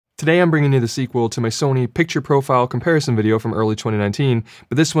Today I'm bringing you the sequel to my Sony picture profile comparison video from early 2019,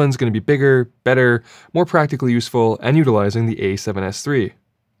 but this one's going to be bigger, better, more practically useful, and utilizing the A7S III.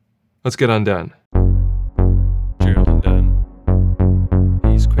 Let's get undone. Gerald Undone.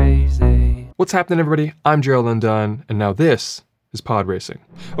 He's crazy. What's happening, everybody? I'm Gerald Undone, and now this is pod racing.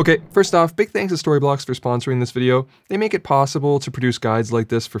 Okay, first off, big thanks to Storyblocks for sponsoring this video. They make it possible to produce guides like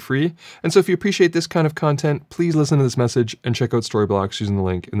this for free, and so if you appreciate this kind of content, please listen to this message and check out Storyblocks using the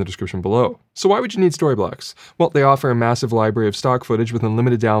link in the description below. So why would you need Storyblocks? Well, they offer a massive library of stock footage with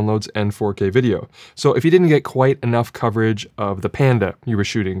unlimited downloads and 4K video. So if you didn't get quite enough coverage of the panda you were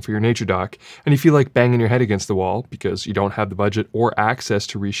shooting for your nature doc, and you feel like banging your head against the wall because you don't have the budget or access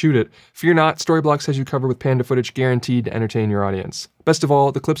to reshoot it, fear not, Storyblocks has you covered with panda footage guaranteed to entertain your audience. Best of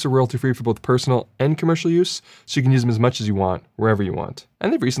all, the clips are royalty-free for both personal and commercial use, so you can use them as much as you want, wherever you want.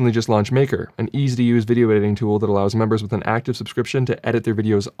 And they've recently just launched Maker, an easy-to-use video editing tool that allows members with an active subscription to edit their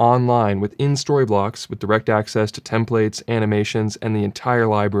videos online within Storyblocks with direct access to templates, animations, and the entire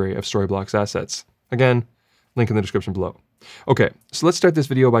library of Storyblocks assets. Again, link in the description below. Okay, so let's start this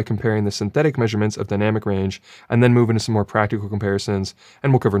video by comparing the synthetic measurements of dynamic range and then move into some more practical comparisons,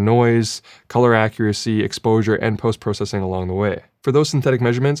 and we'll cover noise, color accuracy, exposure, and post-processing along the way. For those synthetic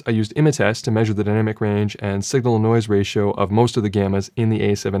measurements, I used Imatest to measure the dynamic range and signal-to-noise ratio of most of the gammas in the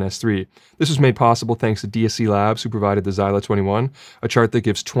A7S III. This was made possible thanks to DSC Labs, who provided the Xyla 21, a chart that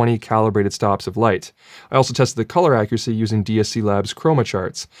gives 20 calibrated stops of light. I also tested the color accuracy using DSC Labs chroma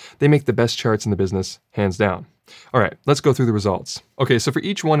charts. They make the best charts in the business, hands down. All right, let's go through the results. Okay, so for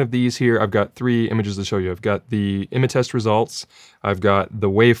each one of these here, I've got three images to show you. I've got the Imatest results, I've got the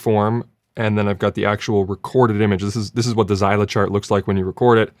waveform, and then I've got the actual recorded image. This is what the Xyla chart looks like when you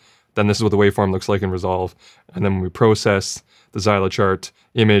record it. Then this is what the waveform looks like in Resolve. And then when we process the Xyla chart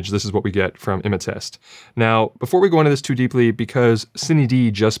image, this is what we get from Imatest. Now, before we go into this too deeply, because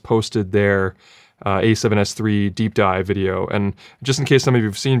CineD just posted their A7S III deep dive video, and just in case some of you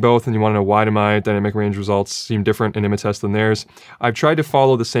have seen both and you want to know why do my dynamic range results seem different in Imatest than theirs, I've tried to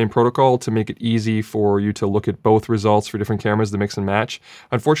follow the same protocol to make it easy for you to look at both results for different cameras to mix and match.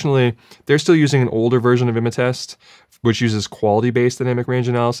 Unfortunately, they're still using an older version of Imatest, which uses quality-based dynamic range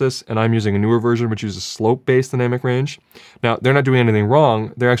analysis, and I'm using a newer version which uses slope-based dynamic range. Now, they're not doing anything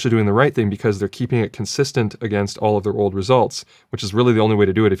wrong, they're actually doing the right thing because they're keeping it consistent against all of their old results, which is really the only way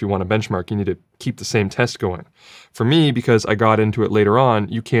to do it. If you want to benchmark, you need to keep the same test going. For me, because I got into it later on,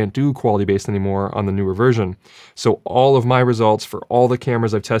 you can't do quality-based anymore on the newer version. So all of my results for all the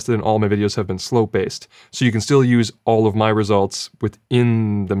cameras I've tested in all my videos have been slope-based. So you can still use all of my results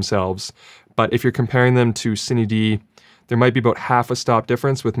within themselves, but if you're comparing them to CineD, there might be about half a stop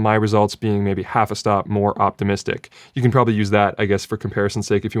difference, with my results being maybe half a stop more optimistic. You can probably use that, I guess, for comparison's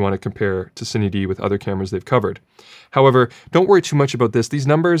sake if you want to compare to CineD with other cameras they've covered. However, don't worry too much about this. These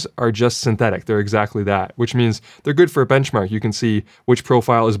numbers are just synthetic. They're exactly that, which means they're good for a benchmark. You can see which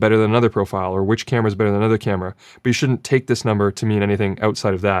profile is better than another profile or which camera is better than another camera, but you shouldn't take this number to mean anything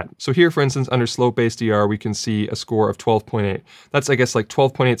outside of that. So here, for instance, under slope-based DR, we can see a score of 12.8. That's, I guess, like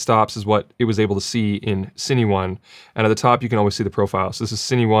 12.8 stops is what it was able to see in Cine1, and at the top you can always see the profile. So this is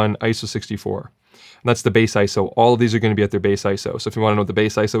Cine1 ISO 64. And that's the base ISO. All of these are going to be at their base ISO. So if you want to know what the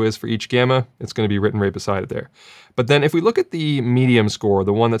base ISO is for each gamma, it's going to be written right beside it there. But then if we look at the medium score,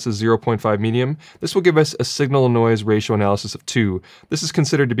 the one that says 0.5 medium, this will give us a signal-to-noise ratio analysis of 2. This is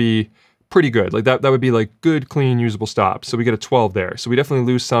considered to be pretty good. Like that would be like good, clean, usable stops. So we get a 12 there. So we definitely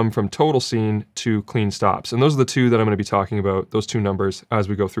lose some from total scene to clean stops. And those are the two that I'm going to be talking about, those two numbers, as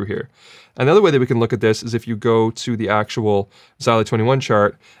we go through here. Another way that we can look at this is if you go to the actual Xyla 21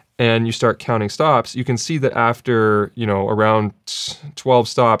 chart and you start counting stops, you can see that after, around 12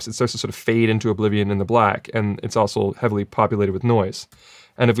 stops, it starts to sort of fade into oblivion in the black, and it's also heavily populated with noise.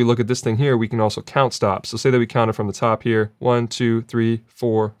 And if we look at this thing here, we can also count stops. So say that we counted from the top here, 1, 2, 3,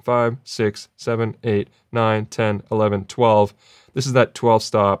 4, 5, 6, 7, 8, 9, 10, 11, 12. This is that 12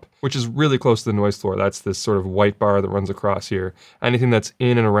 stop, which is really close to the noise floor. That's this sort of white bar that runs across here. Anything that's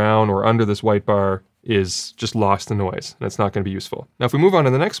in and around or under this white bar is just lost to noise, and it's not going to be useful. Now, if we move on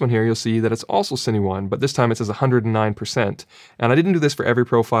to the next one here, you'll see that it's also Cine1, but this time it says 109%. And I didn't do this for every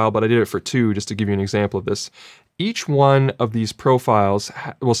profile, but I did it for two, just to give you an example of this. Each one of these profiles,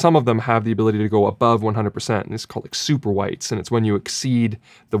 well, some of them have the ability to go above 100%, and it's called like super whites, and it's when you exceed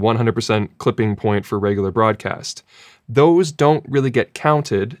the 100% clipping point for regular broadcast. Those don't really get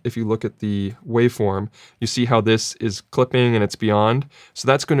counted. If you look at the waveform, you see how this is clipping and it's beyond. So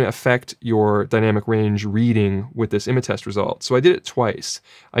that's going to affect your dynamic range reading with this Imatest result. So I did it twice.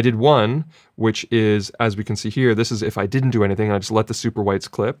 I did one, which is, as we can see here, this is if I didn't do anything, I just let the super whites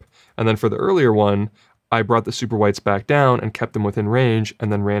clip. And then for the earlier one, I brought the super whites back down and kept them within range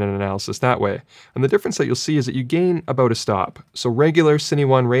and then ran an analysis that way. And the difference that you'll see is that you gain about a stop. So regular Cine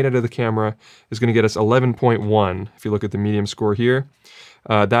 1 right out of the camera is going to get us 11.1 if you look at the medium score here.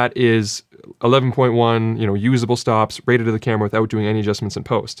 That is 11.1, usable stops rated to the camera without doing any adjustments in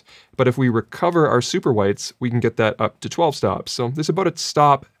post. But if we recover our super whites, we can get that up to 12 stops. So there's about a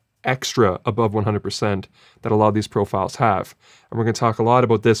stop extra above 100% that a lot of these profiles have. And we're going to talk a lot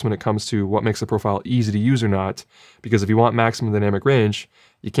about this when it comes to what makes a profile easy to use or not, because if you want maximum dynamic range,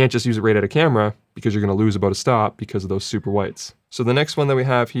 you can't just use it right at a camera because you're going to lose about a stop because of those super whites. So the next one that we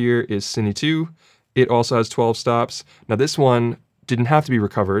have here is Cine 2. It also has 12 stops. Now this one didn't have to be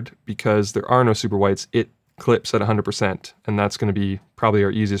recovered because there are no super whites. It clips at 100%, and that's going to be probably our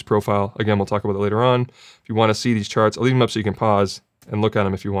easiest profile. Again, we'll talk about that later on. If you want to see these charts, I'll leave them up so you can pause and look at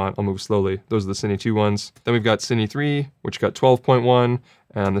them if you want. I'll move slowly. Those are the Cine 2 ones. Then we've got Cine 3, which got 12.1,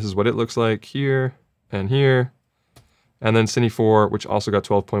 and this is what it looks like here and here. And then Cine 4, which also got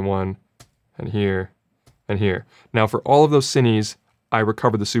 12.1, and here and here. Now for all of those Cines, I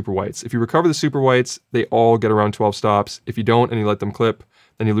recovered the super whites. If you recover the super whites, they all get around 12 stops. If you don't and you let them clip,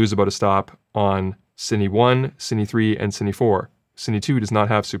 then you lose about a stop on Cine 1, Cine 3, and Cine 4. Cine 2 does not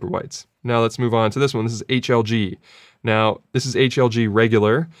have super whites. Now let's move on to this one. This is HLG. Now this is HLG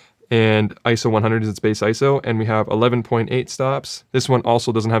regular, and ISO 100 is its base ISO, and we have 11.8 stops. This one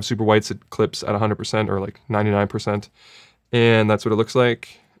also doesn't have super whites. It clips at 100% or like 99%. And that's what it looks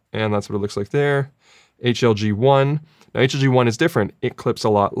like. And that's what it looks like there. HLG 1. Now HLG 1 is different. It clips a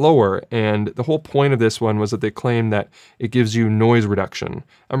lot lower, and the whole point of this one was that they claim that it gives you noise reduction.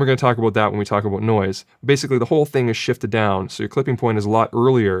 And we're going to talk about that when we talk about noise. Basically, the whole thing is shifted down, so your clipping point is a lot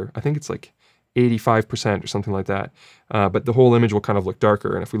earlier. I think it's like 85% or something like that. But the whole image will kind of look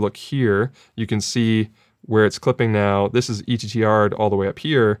darker. And if we look here, you can see where it's clipping now. This is ETTR'd all the way up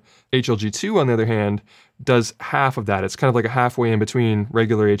here. HLG 2, on the other hand, does half of that. It's kind of like a halfway in between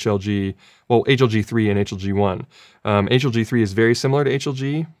regular HLG, well, HLG 3 and HLG 1. HLG 3 is very similar to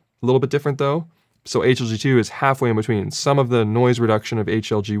HLG, a little bit different though. So HLG 2 is halfway in between. Some of the noise reduction of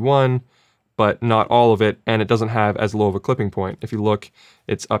HLG 1, but not all of it, and it doesn't have as low of a clipping point. If you look,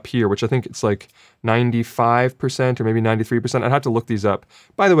 it's up here, which I think it's like 95% or maybe 93%. I'd have to look these up.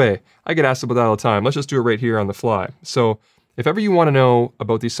 By the way, I get asked about that all the time. Let's just do it right here on the fly. So if ever you want to know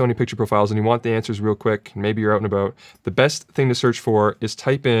about these Sony picture profiles and you want the answers real quick, and maybe you're out and about, the best thing to search for is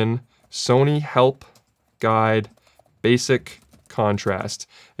type in Sony Help Guide Basic Contrast.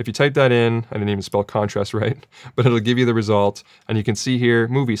 If you type that in, I didn't even spell contrast right, but it'll give you the result. And you can see here,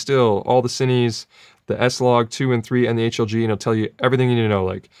 movie still, all the Cines, the S-Log 2 and 3, and the HLG, and it'll tell you everything you need to know.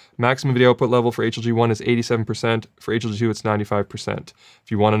 Like maximum video output level for HLG 1 is 87%, for HLG 2 it's 95%.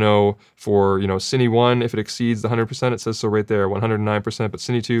 If you want to know for, Cine 1, if it exceeds the 100%, it says so right there, 109%, but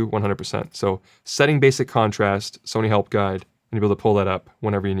Cine 2, 100%. So setting basic contrast, Sony Help Guide, and you'll be able to pull that up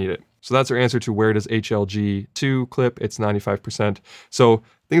whenever you need it. So that's our answer to where does HLG 2 clip? It's 95%. So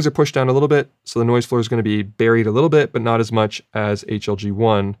things are pushed down a little bit, so the noise floor is going to be buried a little bit, but not as much as HLG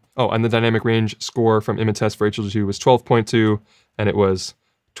 1. Oh, and the dynamic range score from image test for HLG 2 was 12.2, and it was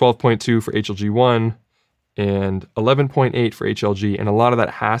 12.2 for HLG 1, and 11.8 for HLG, and a lot of that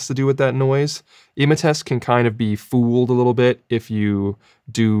has to do with that noise. Imatest can kind of be fooled a little bit if you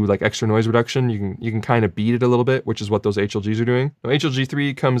do like extra noise reduction. You can kind of beat it a little bit, which is what those HLGs are doing. Now, HLG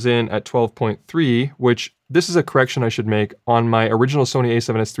 3 comes in at 12.3, which this is a correction I should make. On my original Sony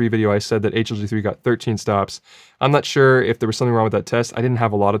a7S III video, I said that HLG 3 got 13 stops. I'm not sure if there was something wrong with that test. I didn't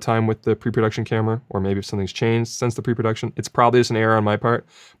have a lot of time with the pre-production camera, or maybe if something's changed since the pre-production. It's probably just an error on my part,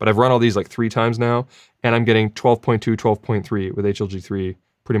 but I've run all these like 3 times now, and I'm getting 12.2, 12.3 with HLG 3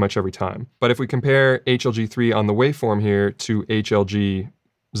 pretty much every time. But if we compare HLG 3 on the waveform here to HLG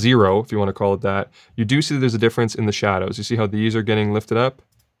 0, if you want to call it that, you do see that there's a difference in the shadows. You see how these are getting lifted up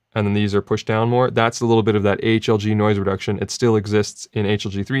and then these are pushed down more? That's a little bit of that HLG noise reduction. It still exists in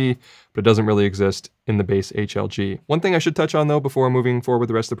HLG 3, but it doesn't really exist in the base HLG. One thing I should touch on though before moving forward with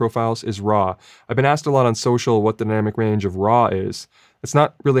the rest of the profiles is RAW. I've been asked a lot on social what the dynamic range of RAW is. It's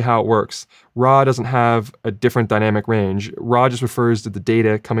not really how it works. RAW doesn't have a different dynamic range. RAW just refers to the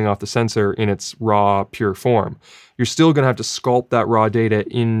data coming off the sensor in its raw, pure form. You're still going to have to sculpt that raw data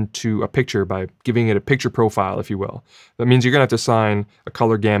into a picture by giving it a picture profile, if you will. That means you're going to have to assign a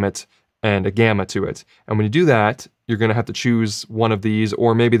color gamut and a gamma to it. And when you do that, you're going to have to choose one of these,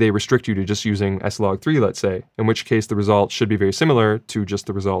 or maybe they restrict you to just using S-Log 3, let's say, in which case the results should be very similar to just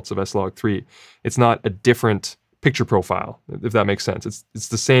the results of S-Log 3. It's not a different picture profile, if that makes sense. It's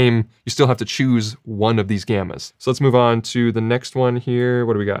the same, you still have to choose one of these gammas. So let's move on to the next one here.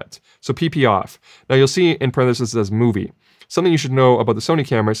 What do we got? So PP off. Now you'll see in parentheses it says movie. Something you should know about the Sony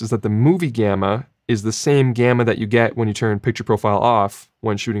cameras is that the movie gamma is the same gamma that you get when you turn picture profile off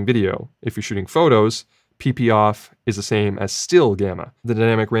when shooting video. If you're shooting photos, PP off is the same as still gamma. The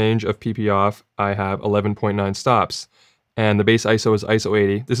dynamic range of PP off, I have 11.9 stops. And the base ISO is ISO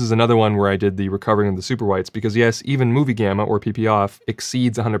 80. This is another one where I did the recovering of the super whites because yes, even movie gamma or PP off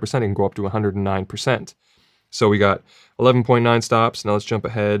exceeds 100%. It can go up to 109%. So we got 11.9 stops. Now let's jump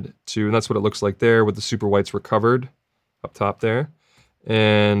ahead to, and that's what it looks like there with the super whites recovered up top there.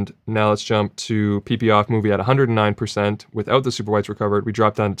 And now let's jump to PP off movie at 109% without the super whites recovered. We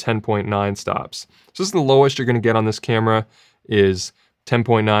drop down to 10.9 stops. So this is the lowest you're gonna get on this camera is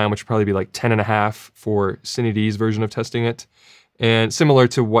 10.9, which would probably be like 10.5 for Cine D's version of testing it. And similar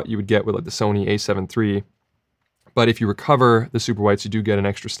to what you would get with like the Sony a7 III. But if you recover the super whites, you do get an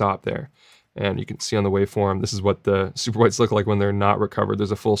extra stop there. And you can see on the waveform, this is what the super whites look like when they're not recovered.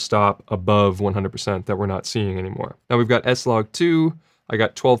 There's a full stop above 100% that we're not seeing anymore. Now we've got S-Log2. I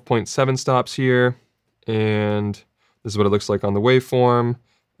got 12.7 stops here. And this is what it looks like on the waveform.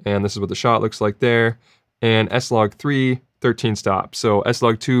 And this is what the shot looks like there. And S-Log3, 13 stops. So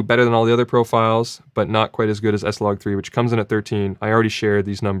S-Log2 better than all the other profiles, but not quite as good as S-Log3, which comes in at 13. I already shared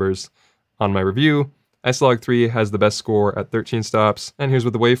these numbers on my review. S-Log3 has the best score at 13 stops, and here's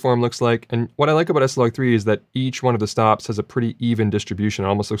what the waveform looks like. And what I like about S-Log3 is that each one of the stops has a pretty even distribution. It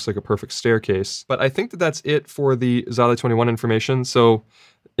almost looks like a perfect staircase. But I think that that's it for the Xale 21 information. So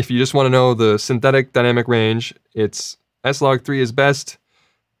if you just want to know the synthetic dynamic range, it's S-Log3 is best,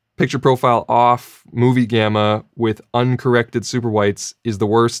 picture profile off, movie gamma with uncorrected super whites is the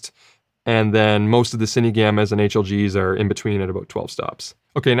worst, and then most of the Cine gammas and HLGs are in between at about 12 stops.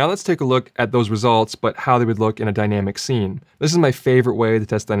 Okay, now let's take a look at those results, but how they would look in a dynamic scene. This is my favorite way to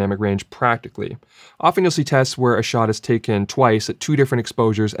test dynamic range practically. Often you'll see tests where a shot is taken twice at 2 different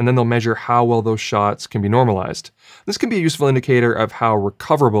exposures, and then they'll measure how well those shots can be normalized. This can be a useful indicator of how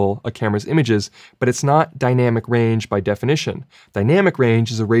recoverable a camera's image is, but it's not dynamic range by definition. Dynamic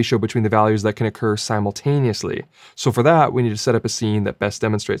range is a ratio between the values that can occur simultaneously. So for that, we need to set up a scene that best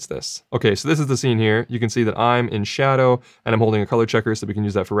demonstrates this. Okay, so this is the scene here. You can see that I'm in shadow, and I'm holding a color checker so we can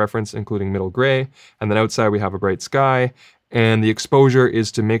use that for reference, including middle gray. And then outside we have a bright sky. And the exposure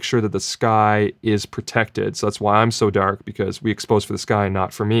is to make sure that the sky is protected. So that's why I'm so dark, because we expose for the sky,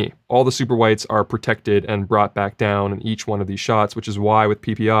 not for me. All the super whites are protected and brought back down in each one of these shots, which is why with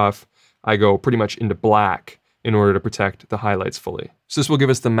PP off, I go pretty much into black in order to protect the highlights fully. So this will give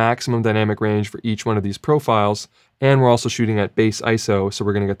us the maximum dynamic range for each one of these profiles. And we're also shooting at base ISO, so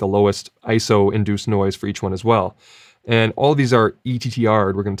we're gonna get the lowest ISO-induced noise for each one as well. And all of these are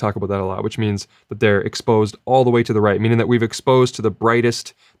ETTR'd, we're going to talk about that a lot, which means that they're exposed all the way to the right, meaning that we've exposed to the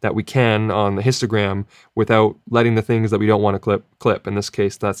brightest that we can on the histogram without letting the things that we don't want to clip. In this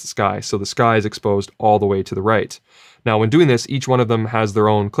case, that's the sky. So the sky is exposed all the way to the right. Now, when doing this, each one of them has their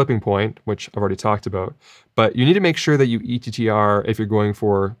own clipping point, which I've already talked about. But you need to make sure that you ETTR if you're going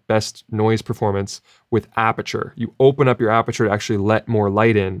for best noise performance with aperture. You open up your aperture to actually let more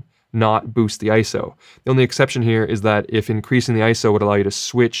light in, not boost the ISO. The only exception here is that if increasing the ISO would allow you to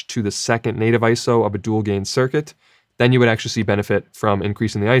switch to the second native ISO of a dual gain circuit, then you would actually see benefit from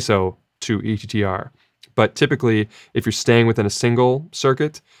increasing the ISO to ETTR. But typically, if you're staying within a single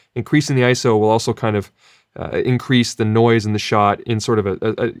circuit, increasing the ISO will also kind of increase the noise in the shot in sort of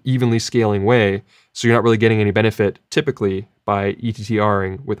a evenly scaling way, so you're not really getting any benefit typically by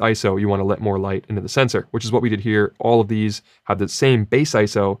ETTRing with ISO. You want to let more light into the sensor, which is what we did here. All of these have the same base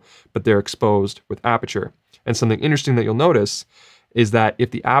ISO, but they're exposed with aperture. And something interesting that you'll notice is that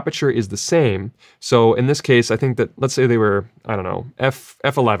if the aperture is the same, so in this case, I think that, let's say they were, I don't know,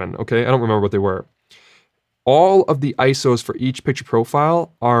 f11, okay? I don't remember what they were. All of the ISOs for each picture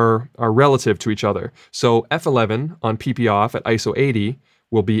profile are relative to each other. So f11 on PP off at ISO 80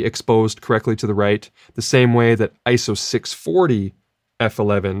 will be exposed correctly to the right, the same way that ISO 640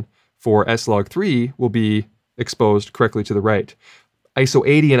 f11 for S-Log3 will be exposed correctly to the right. ISO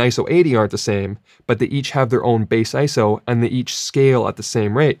 80 and ISO 80 aren't the same, but they each have their own base ISO and they each scale at the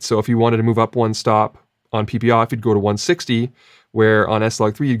same rate. So if you wanted to move up one stop on PP off, you'd go to 160, where on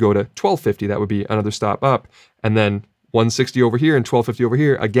S-Log3 you'd go to 1250, that would be another stop up. And then 160 over here and 1250 over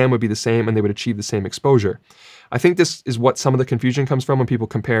here, again, would be the same, and they would achieve the same exposure. I think this is what some of the confusion comes from when people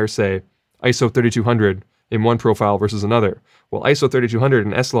compare, say, ISO 3200 in one profile versus another. Well, ISO 3200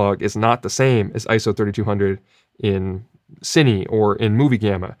 in S-Log is not the same as ISO 3200 in Cine or in movie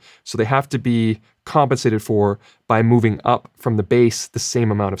gamma. So they have to be compensated for by moving up from the base the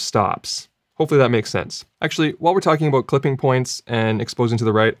same amount of stops. Hopefully that makes sense. Actually, while we're talking about clipping points and exposing to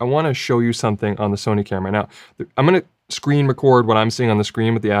the right, I want to show you something on the Sony camera. Now, I'm going to screen record what I'm seeing on the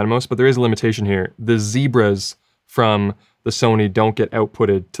screen with the Atomos, but there is a limitation here. The zebras from the Sony don't get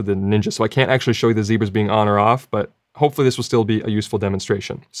outputted to the Ninja. So I can't actually show you the zebras being on or off, but hopefully this will still be a useful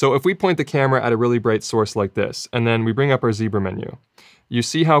demonstration. So if we point the camera at a really bright source like this, and then we bring up our zebra menu, you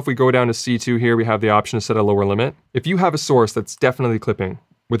see how if we go down to C2 here, we have the option to set a lower limit. If you have a source that's definitely clipping,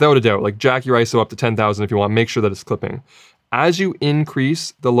 without a doubt, like jack your ISO up to 10,000 if you want, make sure that it's clipping. As you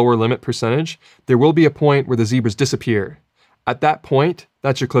increase the lower limit percentage, there will be a point where the zebras disappear. At that point,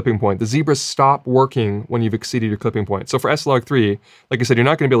 that's your clipping point. The zebras stop working when you've exceeded your clipping point. So for S-Log3, like I said, you're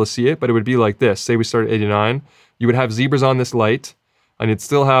not gonna be able to see it, but it would be like this. Say we start at 89, you would have zebras on this light, and you'd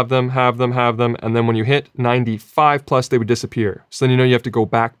still have them, and then when you hit 95 plus, they would disappear. So then you know you have to go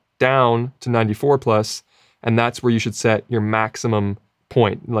back down to 94 plus, and that's where you should set your maximum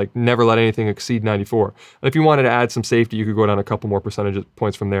point, like never let anything exceed 94. And if you wanted to add some safety, you could go down a couple more percentage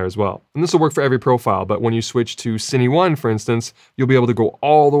points from there as well. And this will work for every profile, but when you switch to Cine 1, for instance, you'll be able to go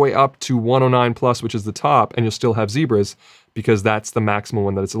all the way up to 109 plus, which is the top, and you'll still have zebras because that's the maximum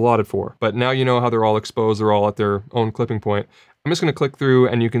one that it's allotted for. But now you know how they're all exposed, they're all at their own clipping point. I'm just gonna click through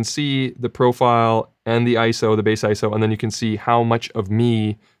and you can see the profile and the ISO, the base ISO, and then you can see how much of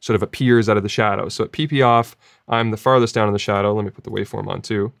me sort of appears out of the shadow. So at PP off, I'm the farthest down in the shadow. Let me put the waveform on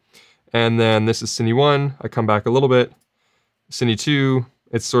too. And then this is Cine 1, I come back a little bit. Cine 2,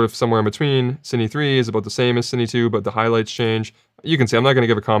 it's sort of somewhere in between. Cine 3 is about the same as Cine 2, but the highlights change. You can see, I'm not gonna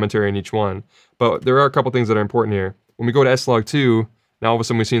give a commentary on each one, but there are a couple things that are important here. When we go to S-Log2, now all of a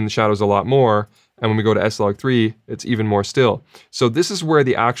sudden we've seen the shadows a lot more, and when we go to S-Log3, it's even more still. So this is where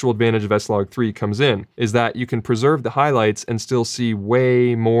the actual advantage of S-Log3 comes in, is that you can preserve the highlights and still see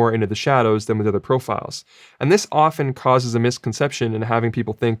way more into the shadows than with other profiles. And this often causes a misconception in having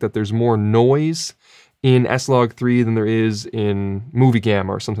people think that there's more noise in S-Log3 than there is in movie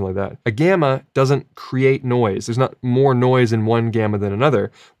gamma or something like that. A gamma doesn't create noise. There's not more noise in one gamma than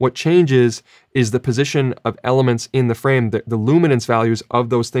another. What changes is the position of elements in the frame, the luminance values of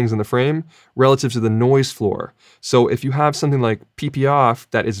those things in the frame relative to the noise floor. So if you have something like PP off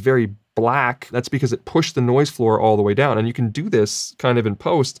that is very black, that's because it pushed the noise floor all the way down. And you can do this kind of in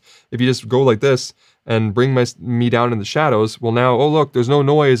post. If you just go like this and bring me down in the shadows, well now, oh look, there's no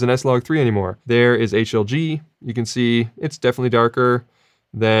noise in S-Log3 anymore. There is HLG. You can see it's definitely darker.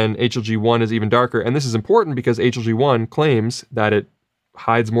 Then HLG1 is even darker. And this is important because HLG1 claims that it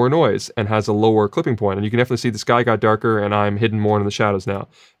hides more noise and has a lower clipping point. And you can definitely see the sky got darker and I'm hidden more in the shadows now.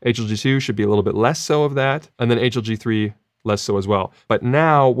 HLG2 should be a little bit less so of that. And then HLG3 less so as well. But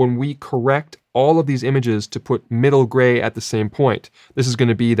now when we correct all of these images to put middle gray at the same point, this is going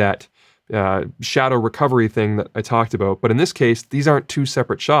to be that shadow recovery thing that I talked about. But in this case, these aren't two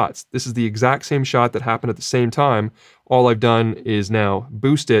separate shots. This is the exact same shot that happened at the same time. All I've done is now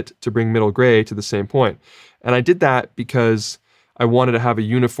boost it to bring middle gray to the same point. And I did that because I wanted to have a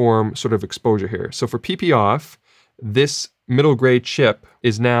uniform sort of exposure here. So for PP off, this middle gray chip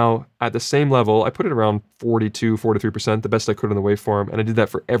is now at the same level. I put it around 42, 43%, the best I could in the waveform, and I did that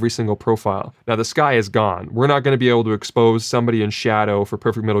for every single profile. Now the sky is gone. We're not going to be able to expose somebody in shadow for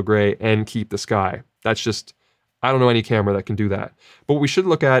perfect middle gray and keep the sky. That's just, I don't know any camera that can do that. But what we should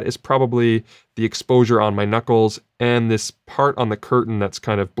look at is probably the exposure on my knuckles and this part on the curtain that's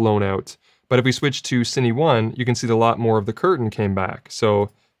kind of blown out. But if we switch to Cine 1, you can see that a lot more of the curtain came back.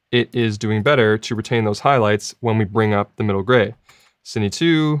 So it is doing better to retain those highlights when we bring up the middle gray. Cine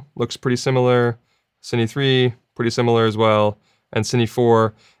 2 looks pretty similar. Cine 3, pretty similar as well. And Cine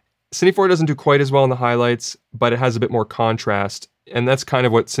 4 doesn't do quite as well in the highlights, but it has a bit more contrast. And that's kind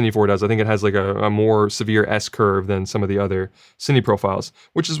of what Cine 4 does. I think it has like a more severe S-curve than some of the other Cine profiles,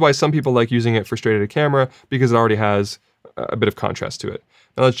 which is why some people like using it for straight at a camera because it already has a bit of contrast to it.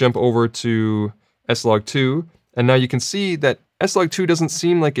 Now let's jump over to S-Log2. And now you can see that S-Log2 doesn't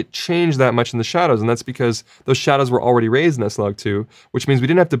seem like it changed that much in the shadows, and that's because those shadows were already raised in S-Log2, which means we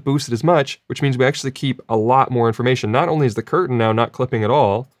didn't have to boost it as much, which means we actually keep a lot more information. Not only is the curtain now not clipping at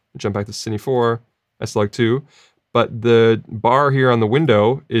all, jump back to Cine 4, S-Log2, but the bar here on the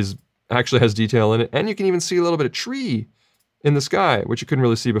window actually has detail in it, and you can even see a little bit of tree in the sky, which you couldn't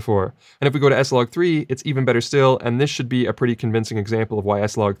really see before. And if we go to S-Log3, it's even better still, and this should be a pretty convincing example of why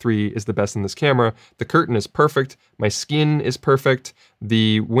S-Log3 is the best in this camera. The curtain is perfect, my skin is perfect,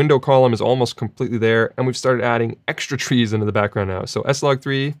 the window column is almost completely there, and we've started adding extra trees into the background now. So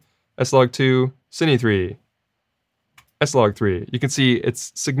S-Log3, S-Log2, Cine 3, S-Log3. You can see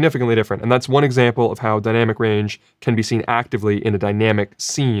it's significantly different, and that's one example of how dynamic range can be seen actively in a dynamic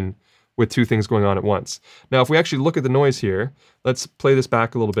scene with two things going on at once. Now, if we actually look at the noise here, let's play this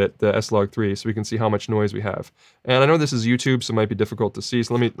back a little bit, the S-Log3, so we can see how much noise we have. And I know this is YouTube, so it might be difficult to see,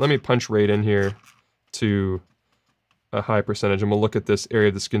 so let me punch right in here to a high percentage, and we'll look at this area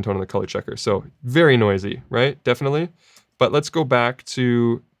of the skin tone in the color checker. So very noisy, right? Definitely. But let's go back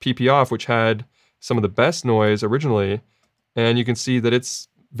to PP off, which had some of the best noise originally, and you can see that it's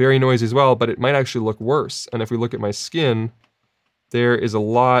very noisy as well, but it might actually look worse. And if we look at my skin, there is a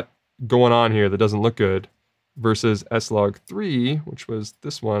lot going on here that doesn't look good versus S-Log3, which was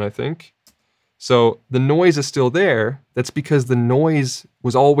this one, I think. So the noise is still there. That's because the noise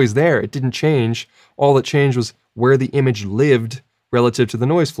was always there. It didn't change. All that changed was where the image lived relative to the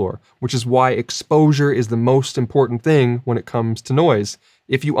noise floor, which is why exposure is the most important thing when it comes to noise.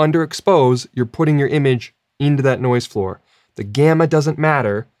 If you underexpose, you're putting your image into that noise floor. The gamma doesn't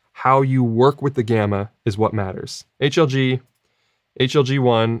matter. How you work with the gamma is what matters. HLG1,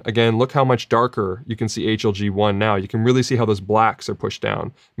 again, look how much darker you can see HLG1 now. You can really see how those blacks are pushed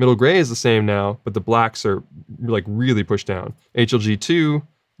down. Middle gray is the same now, but the blacks are like really pushed down. HLG2, a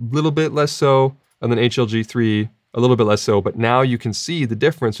little bit less so, and then HLG3, a little bit less so, but now you can see the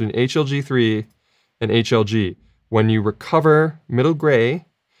difference between HLG3 and HLG. When you recover middle gray,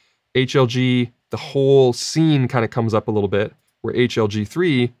 HLG, the whole scene kind of comes up a little bit, where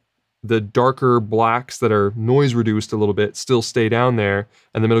HLG3, the darker blacks that are noise reduced a little bit still stay down there,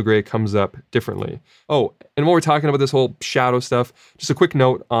 and the middle gray comes up differently. Oh, and while we're talking about this whole shadow stuff, just a quick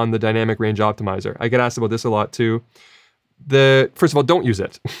note on the dynamic range optimizer. I get asked about this a lot too. First of all, don't use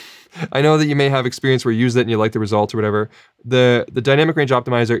it. I know that you may have experience where you use it and you like the results or whatever. The dynamic range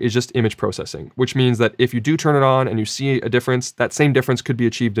optimizer is just image processing, which means that if you do turn it on and you see a difference, that same difference could be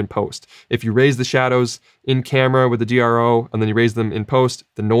achieved in post. If you raise the shadows in camera with the DRO and then you raise them in post,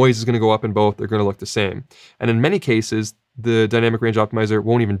 the noise is going to go up in both. They're going to look the same. And in many cases, the dynamic range optimizer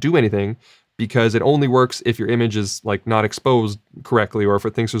won't even do anything because it only works if your image is like not exposed correctly or if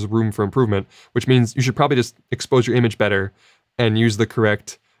it thinks there's room for improvement, which means you should probably just expose your image better and use the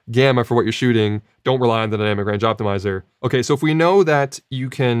correct gamma for what you're shooting. Don't rely on the dynamic range optimizer. Okay, so if we know that you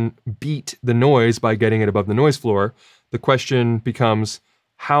can beat the noise by getting it above the noise floor, the question becomes,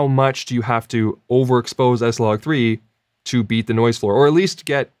 how much do you have to overexpose S-Log3 to beat the noise floor, or at least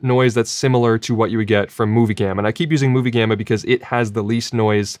get noise that's similar to what you would get from movie gamma? And I keep using movie gamma because it has the least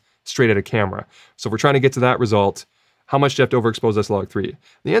noise straight at a camera. So if we're trying to get to that result, how much do you have to overexpose S-Log3?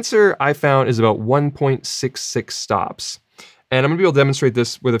 The answer I found is about 1.66 stops. And I'm gonna be able to demonstrate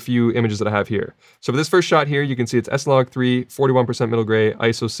this with a few images that I have here. So for this first shot here, you can see it's S-Log3, 41% middle gray,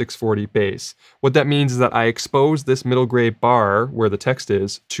 ISO 640 base. What that means is that I exposed this middle gray bar, where the text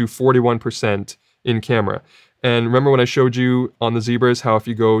is, to 41% in camera. And remember when I showed you on the zebras how if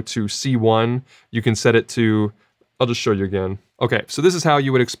you go to C1, you can set it to, I'll just show you again. Okay, so this is how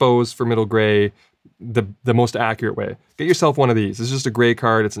you would expose for middle gray the most accurate way. Get yourself one of these. This is just a gray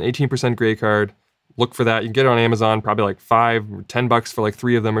card. It's an 18% gray card. Look for that. You can get it on Amazon, probably like $5 or $10 for like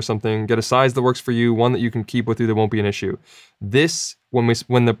 3 of them or something. Get a size that works for you, one that you can keep with you that won't be an issue. This, when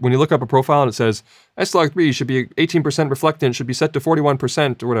you look up a profile and it says S-Log3 should be 18% reflectant, should be set to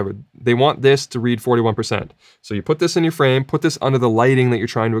 41% or whatever, they want this to read 41%. So you put this in your frame, put this under the lighting that you're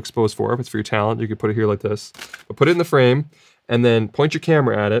trying to expose for. If it's for your talent, you could put it here like this. But put it in the frame and then point your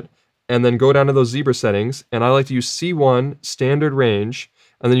camera at it and then go down to those zebra settings. And I like to use C1 standard range,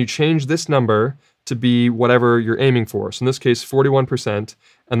 and then you change this number to be whatever you're aiming for. So in this case, 41%,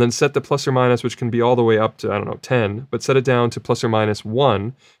 and then set the plus or minus, which can be all the way up to, I don't know, 10, but set it down to plus or minus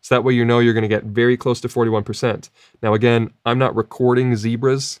 1, so that way you know you're gonna get very close to 41%. Now again, I'm not recording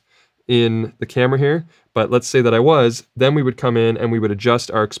zebras in the camera here, but let's say that I was, then we would come in and we would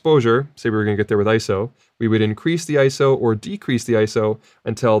adjust our exposure. Say we were gonna get there with ISO. We would increase the ISO or decrease the ISO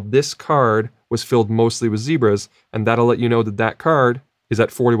until this card was filled mostly with zebras, and that'll let you know that that card is at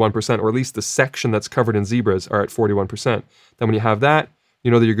 41%, or at least the section that's covered in zebras are at 41%. Then when you have that,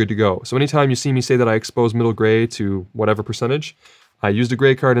 you know that you're good to go. So anytime you see me say that I expose middle gray to whatever percentage, I used a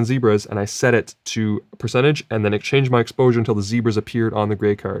gray card in zebras and I set it to a percentage and then it changed my exposure until the zebras appeared on the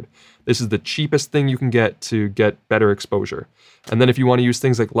gray card. This is the cheapest thing you can get to get better exposure. And then if you want to use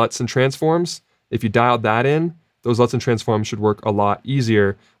things like LUTs and transforms, if you dialed that in, those LUTs and transforms should work a lot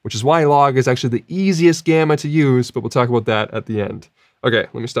easier, which is why log is actually the easiest gamma to use, but we'll talk about that at the end. Okay,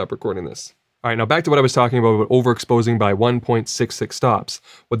 let me stop recording this. All right, now back to what I was talking about overexposing by 1.66 stops.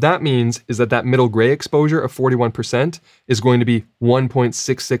 What that means is that that middle gray exposure of 41% is going to be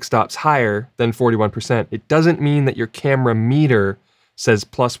 1.66 stops higher than 41%. It doesn't mean that your camera meter says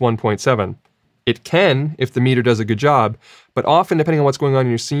plus 1.7. It can if the meter does a good job, but often depending on what's going on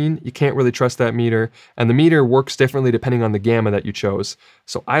in your scene, you can't really trust that meter, and the meter works differently depending on the gamma that you chose.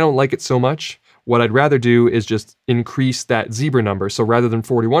 So I don't like it so much. What I'd rather do is just increase that zebra number. So rather than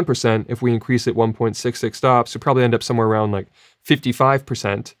 41%, if we increase it 1.66 stops, you'll probably end up somewhere around like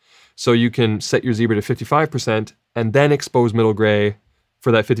 55%. So you can set your zebra to 55% and then expose middle gray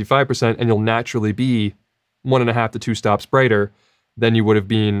for that 55%, and you'll naturally be 1.5 to 2 stops brighter than you would have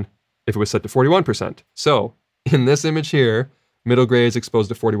been if it was set to 41%. So in this image here, middle gray is exposed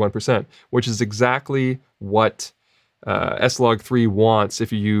to 41%, which is exactly what S-Log3 wants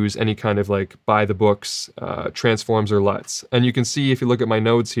if you use any kind of like by the books transforms or LUTs. And you can see if you look at my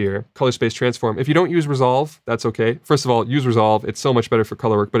nodes here, color space transform, if you don't use Resolve, that's okay. First of all, use Resolve, it's so much better for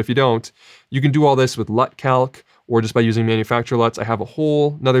color work, but if you don't, you can do all this with LUT calc or just by using manufacturer LUTs. I have a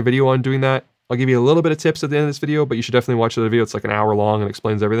whole another video on doing that. I'll give you a little bit of tips at the end of this video, but you should definitely watch the video. It's like an hour long and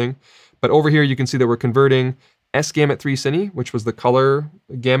explains everything. But over here, you can see that we're converting S-Gamut 3 Cine, which was the color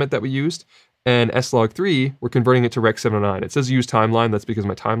gamut that we used, and S-Log3, we're converting it to Rec 709. It says use timeline, that's because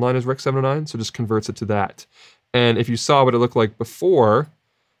my timeline is Rec 709, so it just converts it to that. And if you saw what it looked like before,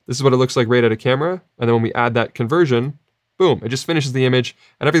 this is what it looks like right out of camera, and then when we add that conversion, boom, it just finishes the image,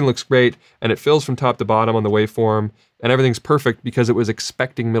 and everything looks great, and it fills from top to bottom on the waveform, and everything's perfect because it was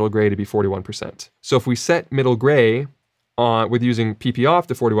expecting middle gray to be 41%. So if we set middle gray with using PP off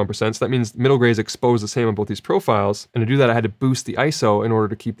to 41%, so that means middle gray is exposed the same on both these profiles. And to do that, I had to boost the ISO in order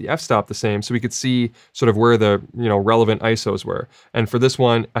to keep the f-stop the same, so we could see sort of where the relevant ISOs were. And for this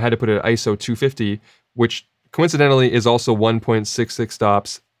one, I had to put it at ISO 250, which coincidentally is also 1.66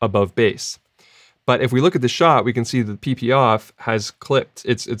 stops above base. But if we look at the shot, we can see that PP off has clipped.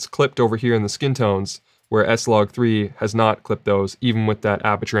 It's clipped over here in the skin tones, where S-Log3 has not clipped those, even with that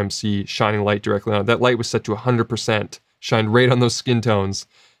Aperture MC shining light directly on it. That light was set to 100%. Shined right on those skin tones,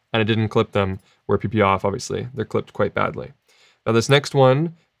 and it didn't clip them, where PP off, obviously, they're clipped quite badly. Now this next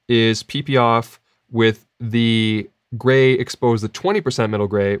one is PP off with the gray exposed to 20% middle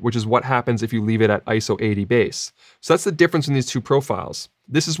gray, which is what happens if you leave it at ISO 80 base. So that's the difference in these two profiles.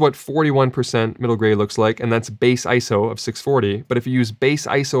 This is what 41% middle gray looks like, and that's base ISO of 640. But if you use base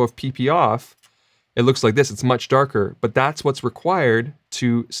ISO of PP off, it looks like this. It's much darker, but that's what's required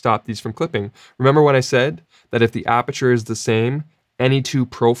to stop these from clipping. Remember when I said that if the aperture is the same, any two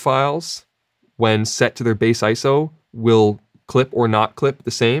profiles, when set to their base ISO, will clip or not clip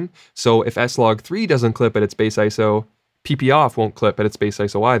the same? So if S-Log3 doesn't clip at its base ISO, PP off won't clip at its base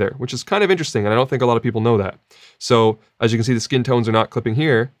ISO either, which is kind of interesting, and I don't think a lot of people know that. So as you can see, the skin tones are not clipping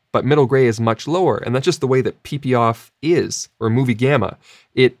here, but middle gray is much lower, and that's just the way that PP off is, or movie gamma.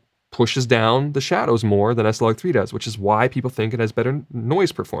 It pushes down the shadows more than S-Log3 does, which is why people think it has better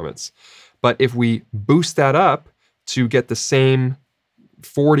noise performance. But if we boost that up to get the same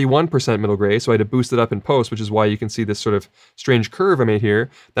 41% middle gray, so I had to boost it up in post, which is why you can see this sort of strange curve I made here.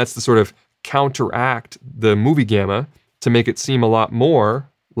 That's to sort of counteract the movie gamma to make it seem a lot more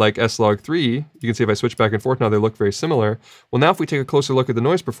like S-Log3. You can see if I switch back and forth now, they look very similar. Well, now if we take a closer look at the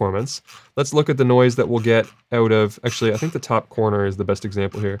noise performance, let's look at the noise that we'll get out of, actually, I think the top corner is the best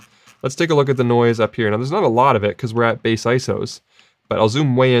example here. Let's take a look at the noise up here. Now, there's not a lot of it because we're at base ISOs, but I'll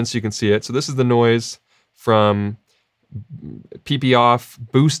zoom way in so you can see it. So this is the noise from PP off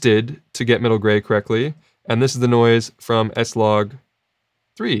boosted to get middle gray correctly, and this is the noise from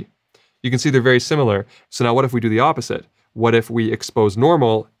S-Log3. You can see they're very similar. So now what if we do the opposite? What if we expose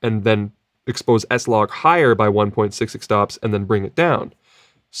normal and then expose S-Log higher by 1.66 stops and then bring it down?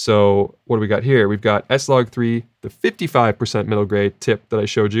 So what do we got here? We've got S-Log3, the 55% middle gray tip that I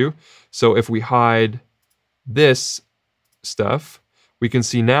showed you. So if we hide this stuff, we can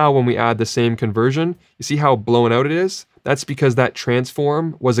see now when we add the same conversion, you see how blown out it is? That's because that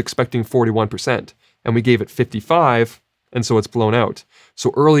transform was expecting 41%, and we gave it 55, and so it's blown out.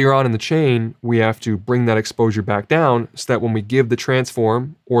 So earlier on in the chain, we have to bring that exposure back down so that when we give the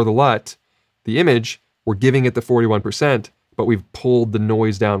transform or the LUT, the image, we're giving it the 41%, but we've pulled the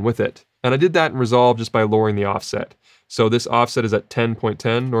noise down with it. And I did that in Resolve just by lowering the offset. So this offset is at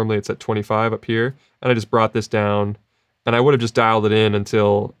 10.10, normally it's at 25 up here, and I just brought this down, and I would have just dialed it in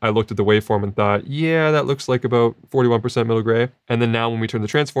until I looked at the waveform and thought, yeah, that looks like about 41% middle gray. And then now when we turn the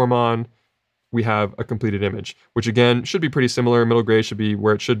transform on, we have a completed image, which again, should be pretty similar. Middle gray should be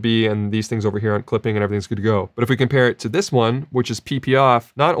where it should be, and these things over here aren't clipping and everything's good to go. But if we compare it to this one, which is PP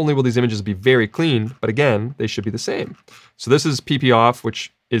off, not only will these images be very clean, but again, they should be the same. So this is PP off,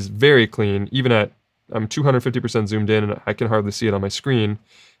 which is very clean, even at, I'm 250% zoomed in and I can hardly see it on my screen.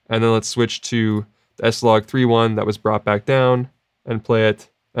 And then let's switch to the S-Log3 one that was brought back down and play it.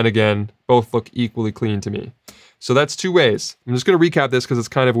 And again, both look equally clean to me. So that's two ways. I'm just going to recap this because it's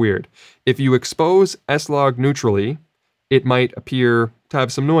kind of weird. If you expose S-Log neutrally, it might appear to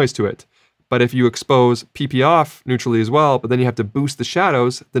have some noise to it. But if you expose PP off neutrally as well, but then you have to boost the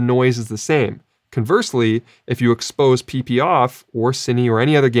shadows, the noise is the same. Conversely, if you expose PP off or Cine or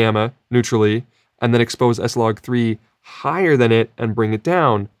any other gamma neutrally, and then expose S-Log3 higher than it and bring it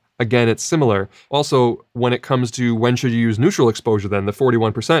down, again, it's similar. Also, when it comes to when should you use neutral exposure then, the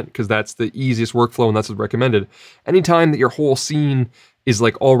 41%, because that's the easiest workflow and that's what's recommended. Anytime that your whole scene is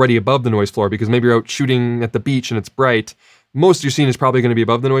like already above the noise floor, because maybe you're out shooting at the beach and it's bright, most of your scene is probably going to be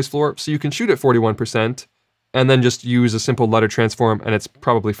above the noise floor, so you can shoot at 41% and then just use a simple ladder transform and it's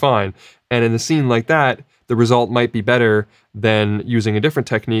probably fine. And in a scene like that, the result might be better than using a different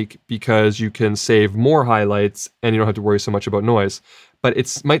technique because you can save more highlights and you don't have to worry so much about noise. But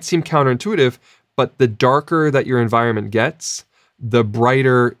it might seem counterintuitive, but the darker that your environment gets, the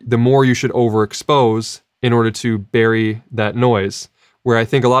brighter, the more you should overexpose in order to bury that noise. Where I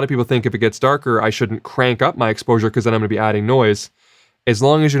think a lot of people think if it gets darker, I shouldn't crank up my exposure because then I'm going to be adding noise. As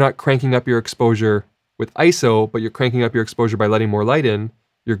long as you're not cranking up your exposure with ISO, but you're cranking up your exposure by letting more light in,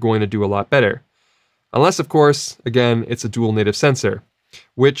 you're going to do a lot better. Unless, of course, again, it's a dual native sensor,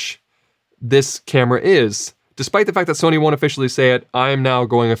 which this camera is. Despite the fact that Sony won't officially say it, I am now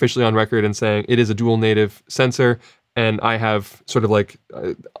going officially on record and saying it is a dual native sensor, and I have sort of like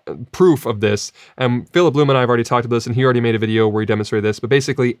proof of this. And Philip Bloom and I have already talked about this, and he already made a video where he demonstrated this, but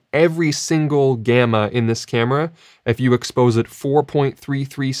basically every single gamma in this camera, if you expose it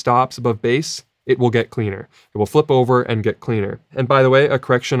 4.33 stops above base, it will get cleaner. It will flip over and get cleaner. And by the way, a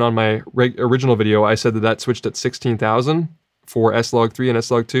correction on my original video, I said that that switched at 16,000 for S-Log3 and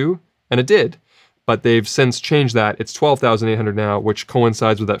S-Log2, and it did. But they've since changed that. It's 12,800 now, which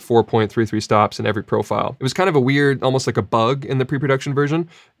coincides with that 4.33 stops in every profile. It was kind of a weird, almost like a bug in the pre-production version.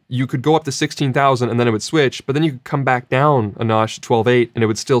 You could go up to 16,000 and then it would switch, but then you could come back down a notch to 12.8 and it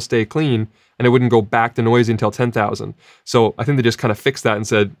would still stay clean, and it wouldn't go back to noisy until 10,000. So I think they just kind of fixed that and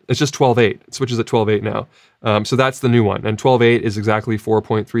said, it's just 12.8. It switches at 12.8 now. So that's the new one. And 12.8 is exactly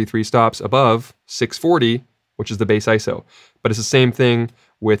 4.33 stops above 640, which is the base ISO. But it's the same thing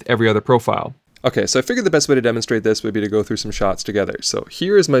with every other profile. Okay, so I figured the best way to demonstrate this would be to go through some shots together. So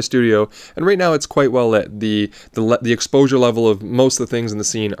here is my studio, and right now it's quite well lit. The exposure level of most of the things in the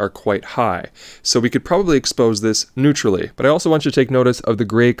scene are quite high. So we could probably expose this neutrally. But I also want you to take notice of the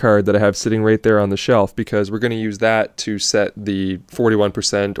gray card that I have sitting right there on the shelf, because we're going to use that to set the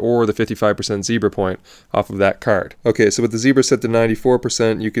 41% or the 55% zebra point off of that card. Okay, so with the zebra set to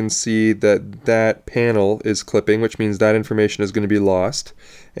 94%, you can see that that panel is clipping, which means that information is going to be lost.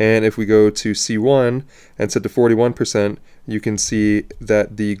 And if we go to C1 and set to 41%, you can see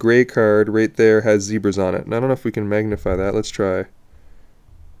that the gray card right there has zebras on it. And I don't know if we can magnify that. Let's try.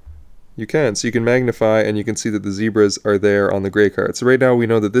 You can. So you can magnify and you can see that the zebras are there on the gray card. So right now we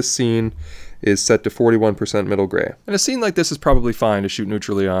know that this scene is set to 41% middle gray. And a scene like this is probably fine to shoot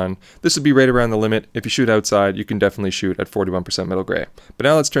neutrally on. This would be right around the limit. If you shoot outside, you can definitely shoot at 41% middle gray. But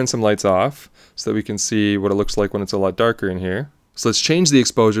now let's turn some lights off so that we can see what it looks like when it's a lot darker in here. So let's change the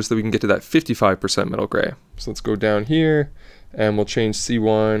exposure so that we can get to that 55% middle gray. So let's go down here and we'll change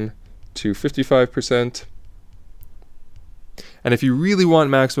C1 to 55%. And if you really want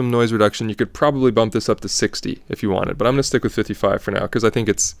maximum noise reduction, you could probably bump this up to 60 if you wanted, but I'm going to stick with 55 for now because I think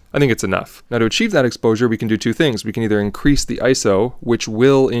it's enough. Now to achieve that exposure, we can do two things. We can either increase the ISO, which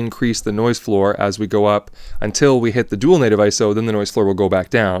will increase the noise floor as we go up until we hit the dual native ISO, then the noise floor will go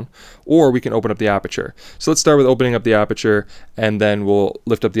back down, or we can open up the aperture. So let's start with opening up the aperture, and then we'll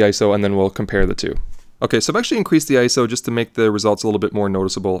lift up the ISO, and then we'll compare the two. Okay, so I've actually increased the ISO just to make the results a little bit more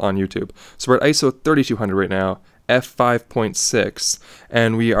noticeable on YouTube. So we're at ISO 3200 right now, f5.6,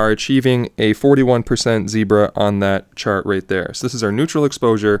 and we are achieving a 41% zebra on that chart right there. So this is our neutral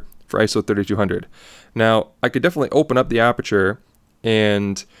exposure for ISO 3200. Now, I could definitely open up the aperture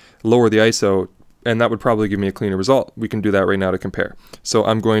and lower the ISO, and that would probably give me a cleaner result. We can do that right now to compare. So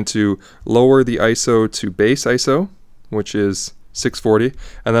I'm going to lower the ISO to base ISO, which is 640,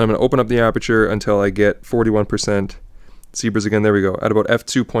 and then I'm going to open up the aperture until I get 41% zebras again. There we go, at about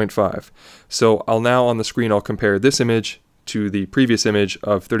f2.5. So I'll now on the screen, I'll compare this image to the previous image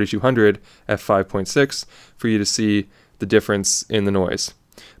of 3200 f5.6 for you to see the difference in the noise.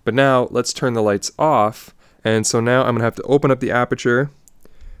 But now let's turn the lights off, and so now I'm going to have to open up the aperture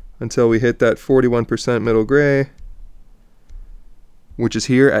until we hit that 41% middle gray, which is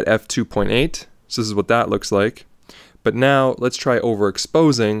here at f2.8. So this is what that looks like. But now let's try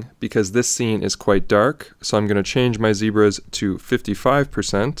overexposing because this scene is quite dark. So I'm going to change my zebras to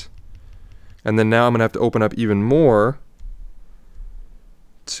 55%. And then now I'm going to have to open up even more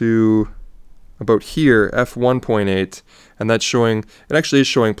to about here, f1.8. And that's showing, it actually is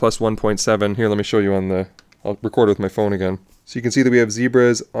showing plus 1.7. Here, let me show you on the, I'll record it with my phone again. So you can see that we have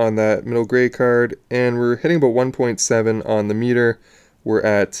zebras on that middle gray card, and we're hitting about 1.7 on the meter. We're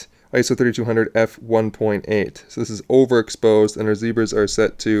at ISO 3200 f1.8. So this is overexposed, and our zebras are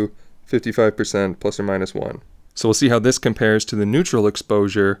set to 55% plus or minus 1. So we'll see how this compares to the neutral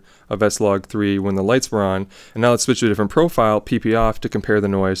exposure of S-Log3 when the lights were on. And now let's switch to a different profile, PP off, to compare the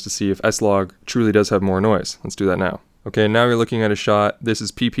noise to see if S-Log truly does have more noise. Let's do that now. Okay, now you're looking at a shot. This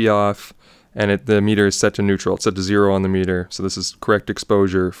is PP off, and the meter is set to neutral. It's set to 0 on the meter. So this is correct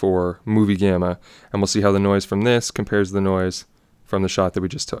exposure for movie gamma. And we'll see how the noise from this compares to the noise from the shot that we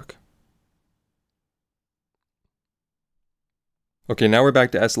just took. Okay, now we're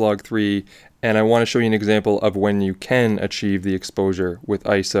back to S-Log3, and I want to show you an example of when you can achieve the exposure with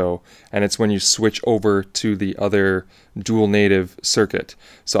ISO, and it's when you switch over to the other dual native circuit.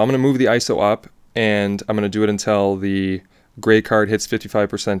 So I'm going to move the ISO up, and I'm going to do it until the gray card hits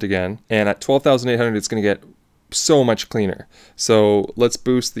 55% again, and at 12,800 it's going to get so much cleaner. So let's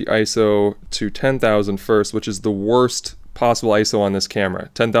boost the ISO to 10,000 first, which is the worst possible ISO on this camera.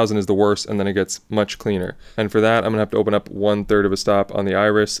 10,000 is the worst, and then it gets much cleaner. And for that, I'm gonna have to open up 1/3 of a stop on the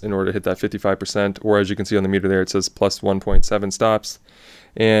iris in order to hit that 55%, or as you can see on the meter there, it says plus 1.7 stops.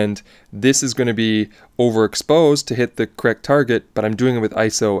 And this is gonna be overexposed to hit the correct target, but I'm doing it with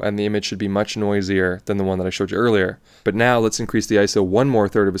ISO, and the image should be much noisier than the one that I showed you earlier. But now let's increase the ISO 1 more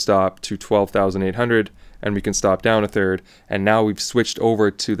third of a stop to 12,800, and we can stop down 1/3, and now we've switched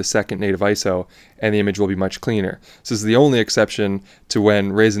over to the second native ISO, and the image will be much cleaner. So this is the only exception to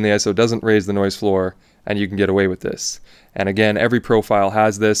when raising the ISO doesn't raise the noise floor, and you can get away with this. And again, every profile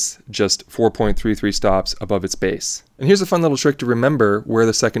has this, just 4.33 stops above its base. And here's a fun little trick to remember where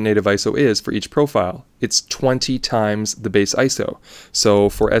the second native ISO is for each profile. It's 20 times the base ISO. So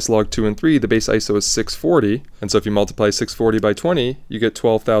for S-Log2 and 3, the base ISO is 640, and so if you multiply 640 by 20, you get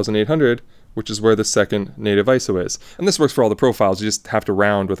 12,800, which is where the second native ISO is. And this works for all the profiles. You just have to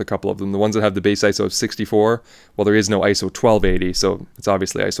round with a couple of them. The ones that have the base ISO of 64, well, there is no ISO 1280, so it's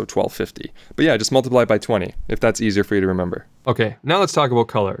obviously ISO 1250. But yeah, just multiply by 20, if that's easier for you to remember. Okay, now let's talk about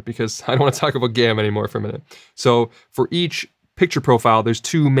color, because I don't want to talk about gamma anymore for a minute. So for each picture profile, there's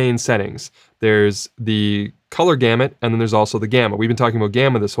two main settings. There's the color gamut, and then there's also the gamma. We've been talking about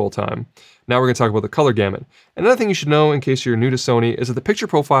gamma this whole time. Now we're going to talk about the color gamut. Another thing you should know in case you're new to Sony is that the picture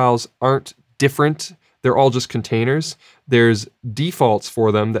profiles aren't different. They're all just containers. There's defaults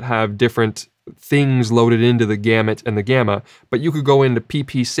for them that have different things loaded into the gamut and the gamma, but you could go into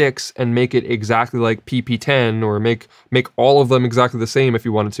PP6 and make it exactly like PP10, or make all of them exactly the same if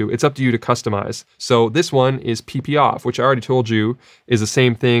you wanted to. It's up to you to customize. So this one is PP off, which I already told you is the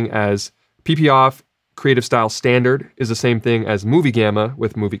same thing as PP off. Creative Style Standard is the same thing as movie gamma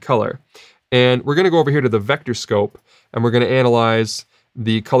with movie color. And we're going to go over here to the vector scope, and we're going to analyze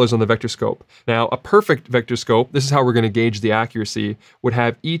the colors on the vector scope. Now, a perfect vector scope, this is how we're going to gauge the accuracy, would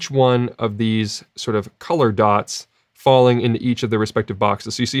have each one of these sort of color dots falling into each of the respective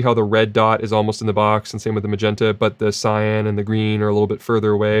boxes. So you see how the red dot is almost in the box, and same with the magenta, but the cyan and the green are a little bit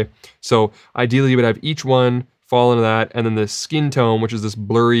further away. So ideally you would have each one fall into that, and then the skin tone, which is this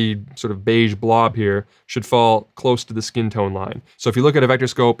blurry sort of beige blob here, should fall close to the skin tone line. So if you look at a vector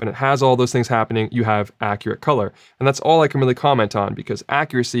scope and it has all those things happening, you have accurate color. And that's all I can really comment on, because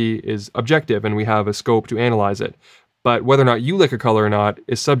accuracy is objective and we have a scope to analyze it. But whether or not you like a color or not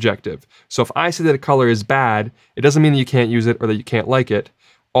is subjective. So if I say that a color is bad, it doesn't mean that you can't use it or that you can't like it.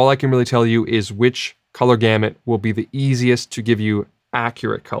 All I can really tell you is which color gamut will be the easiest to give you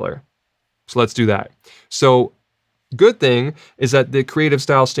accurate color. So let's do that. So good thing is that the Creative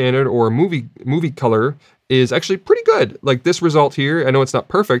Style Standard, or movie color, is actually pretty good. Like this result here, I know it's not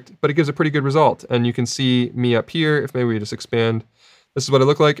perfect, but it gives a pretty good result. And you can see me up here. If maybe we just expand, this is what I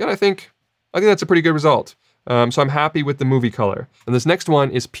look like, and I think that's a pretty good result. So I'm happy with the movie color. And this next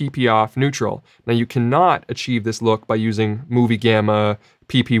one is PP off neutral. Now you cannot achieve this look by using movie gamma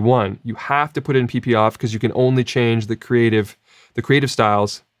PP1. You have to put in PP off, because you can only change the creative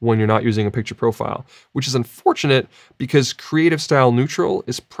styles when you're not using a picture profile, which is unfortunate because Creative Style Neutral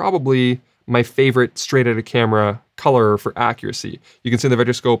is probably my favorite straight out of camera color for accuracy. You can see in the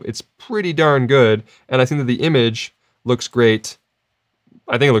vector scope, it's pretty darn good, and I think that the image looks great.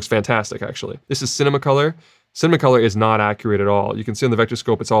 I think it looks fantastic, actually. This is Cinema Color. Cinema Color is not accurate at all. You can see on the vector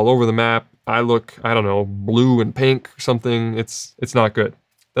scope, it's all over the map. I look, I don't know, blue and pink or something. It's not good.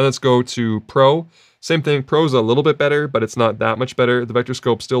 Then let's go to Pro. Same thing, Pro's a little bit better, but it's not that much better. The vector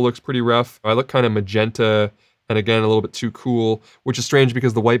scope still looks pretty rough. I look kind of magenta, and again, a little bit too cool, which is strange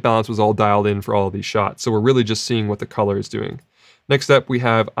because the white balance was all dialed in for all of these shots. So we're really just seeing what the color is doing. Next up, we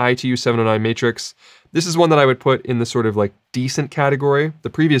have ITU709 Matrix. This is one that I would put in the sort of like decent category. The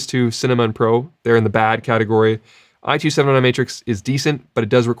previous two, Cinema and Pro, they're in the bad category. ITU709 Matrix is decent, but it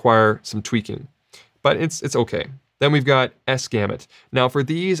does require some tweaking. But it's okay. Then we've got S-Gamut. Now for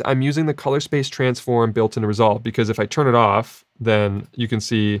these, I'm using the color space transform built into Resolve, because if I turn it off, then you can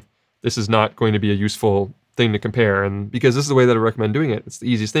see this is not going to be a useful thing to compare. And because this is the way that I recommend doing it, it's the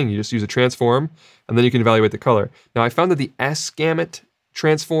easiest thing. You just use a transform and then you can evaluate the color. Now I found that the S gamut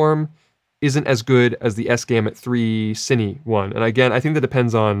transform isn't as good as the S gamut 3 Cine one. And again, I think that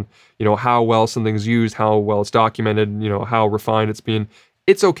depends on, you know, how well something's used, how well it's documented, you know, how refined it's been.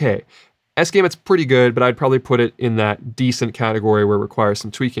 It's okay. S gamut's pretty good, but I'd probably put it in that decent category where it requires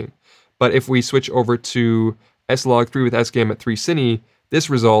some tweaking. But if we switch over to S-Log3 with S gamut 3 Cine, this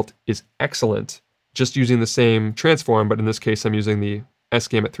result is excellent, just using the same transform, but in this case, I'm using the S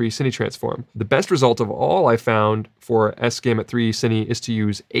gamut 3 Cine transform. The best result of all I found for S gamut 3 Cine is to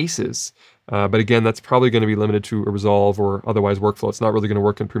use aces. But again, that's probably going to be limited to a Resolve or otherwise workflow. It's not really going to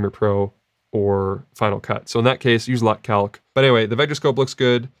work in Premiere Pro or Final Cut. So in that case, use LutCalc. But anyway, the vector scope looks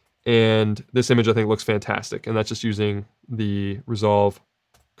good, and this image I think looks fantastic. And that's just using the Resolve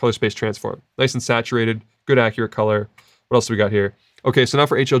color space transform. Nice and saturated, good accurate color. What else do we got here? Okay, so now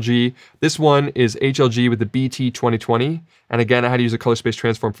for HLG. This one is HLG with the BT 2020. And again, I had to use a color space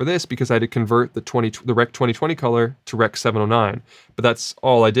transform for this because I had to convert the Rec 2020 color to Rec 709. But that's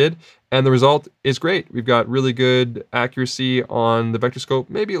all I did. And the result is great. We've got really good accuracy on the vector scope,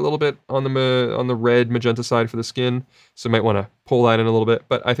 maybe a little bit on the red magenta side for the skin. So you might want to pull that in a little bit.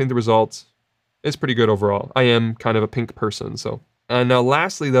 But I think the result is pretty good overall. I am kind of a pink person, so. And now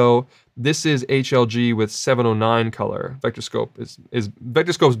lastly though, this is HLG with 709 color. Vector scope is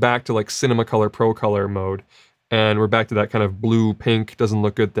vector scope's back to like Cinema Color Pro Color mode. And we're back to that kind of blue, pink, doesn't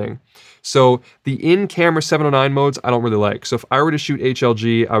look good thing. So the in-camera 709 modes, I don't really like. So if I were to shoot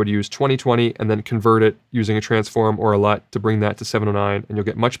HLG, I would use 2020 and then convert it using a transform or a LUT to bring that to 709, and you'll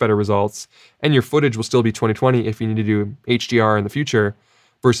get much better results. And your footage will still be 2020 if you need to do HDR in the future,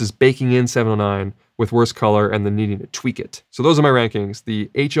 versus baking in 709 with worse color and then needing to tweak it. So those are my rankings. The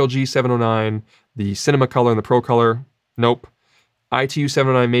HLG 709, the Cinema Color and the Pro Color, nope. ITU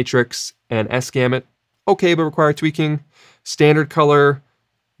 709 Matrix and S Gamut, okay, but require tweaking. Standard color,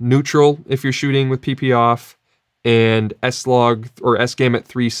 neutral if you're shooting with PP off, and S-Log or S Gamut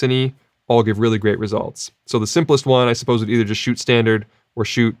 3 Cine all give really great results. So the simplest one, I suppose, would either just shoot standard or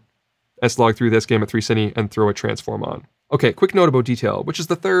shoot S-Log 3 with S Gamut 3 Cine and throw a transform on. Okay, quick note about detail, which is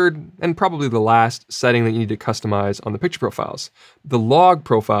the third and probably the last setting that you need to customize on the picture profiles. The log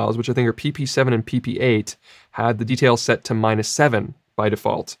profiles, which I think are PP7 and PP8, had the detail set to -7 by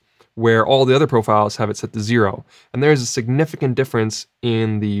default, where all the other profiles have it set to 0. And there's a significant difference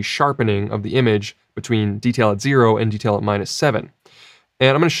in the sharpening of the image between detail at 0 and detail at -7.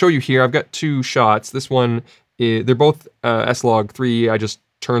 And I'm going to show you here, I've got two shots. This one, they're both S-Log3. I just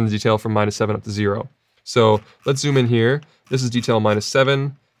turned the detail from -7 up to 0. So let's zoom in here. This is detail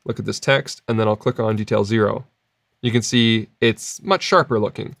 -7. Look at this text, and then I'll click on detail 0. You can see it's much sharper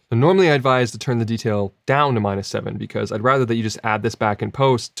looking. And normally I advise to turn the detail down to -7 because I'd rather that you just add this back in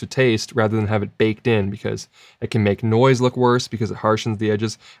post to taste rather than have it baked in, because it can make noise look worse because it harshens the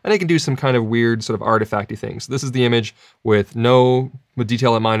edges, and it can do some kind of weird sort of artifacty things. So this is the image with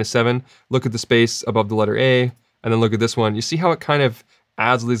detail at -7. Look at the space above the letter A, and then look at this one. You see how it kind of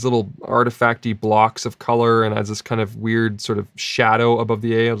adds these little artifacty blocks of color and adds this kind of weird sort of shadow above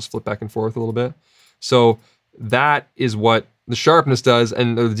the A. I'll just flip back and forth a little bit. So that is what the sharpness does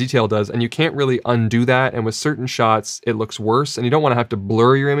and the detail does, and you can't really undo that. And with certain shots, it looks worse, and you don't want to have to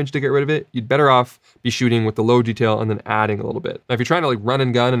blur your image to get rid of it. You'd better off be shooting with the low detail and then adding a little bit. Now, if you're trying to like run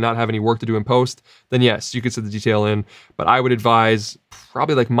and gun and not have any work to do in post, then yes, you could set the detail in, but I would advise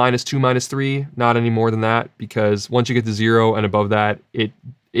probably like -2, -3, not any more than that, because once you get to 0 and above that,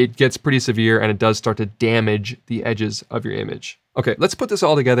 it gets pretty severe and it does start to damage the edges of your image. Okay, let's put this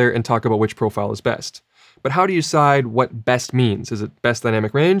all together and talk about which profile is best. But how do you decide what best means? Is it best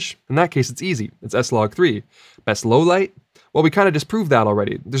dynamic range? In that case, it's easy. It's S-Log3. Best low light? Well, we kind of disproved that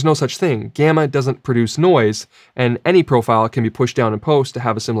already. There's no such thing. Gamma doesn't produce noise, and any profile can be pushed down in post to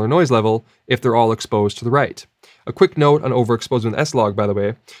have a similar noise level if they're all exposed to the right. A quick note on overexposing with S-Log, by the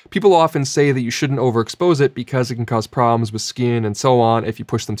way. People often say that you shouldn't overexpose it because it can cause problems with skin and so on if you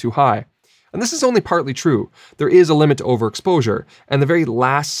push them too high. And this is only partly true. There is a limit to overexposure, and the very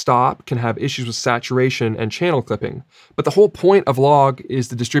last stop can have issues with saturation and channel clipping. But the whole point of log is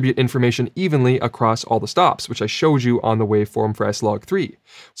to distribute information evenly across all the stops, which I showed you on the waveform for S-Log3.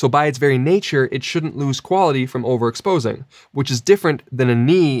 So by its very nature, it shouldn't lose quality from overexposing, which is different than a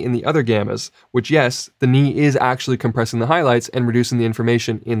knee in the other gammas, which yes, the knee is actually compressing the highlights and reducing the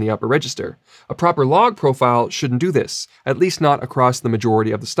information in the upper register. A proper log profile shouldn't do this, at least not across the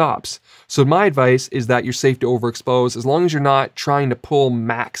majority of the stops. So my advice is that you're safe to overexpose as long as you're not trying to pull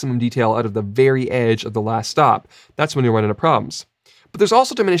maximum detail out of the very edge of the last stop. That's when you'll run into problems. But there's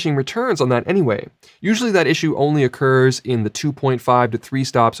also diminishing returns on that anyway. Usually that issue only occurs in the 2.5 to 3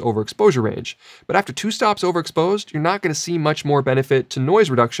 stops overexposure range. But after 2 stops overexposed, you're not going to see much more benefit to noise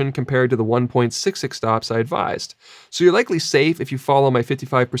reduction compared to the 1.66 stops I advised. So you're likely safe if you follow my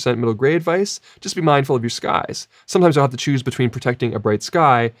 55% middle gray advice. Just be mindful of your skies. Sometimes you'll have to choose between protecting a bright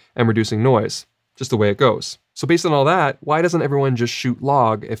sky and reducing noise. Just the way it goes. So based on all that, why doesn't everyone just shoot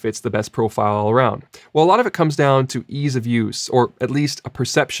log if it's the best profile all around? Well, a lot of it comes down to ease of use, or at least a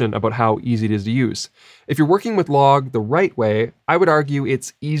perception about how easy it is to use. If you're working with log the right way, I would argue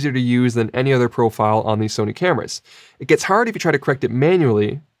it's easier to use than any other profile on these Sony cameras. It gets hard if you try to correct it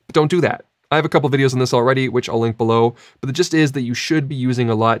manually, but don't do that. I have a couple videos on this already, which I'll link below, but the gist is that you should be using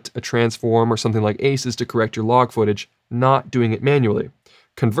a LUT, a transform, or something like ACES to correct your log footage, not doing it manually.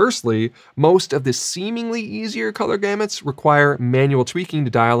 Conversely, most of the seemingly easier color gamuts require manual tweaking to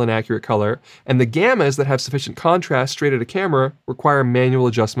dial in accurate color, and the gammas that have sufficient contrast straight at a camera require manual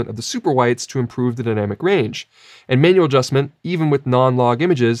adjustment of the super whites to improve the dynamic range. And manual adjustment, even with non-log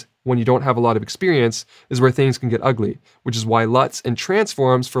images, when you don't have a lot of experience, is where things can get ugly, which is why LUTs and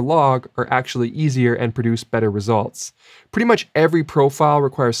transforms for log are actually easier and produce better results. Pretty much every profile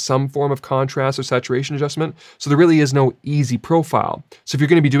requires some form of contrast or saturation adjustment, so there really is no easy profile. So if you're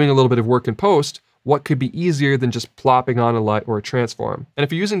going to be doing a little bit of work in post, what could be easier than just plopping on a LUT or a transform? And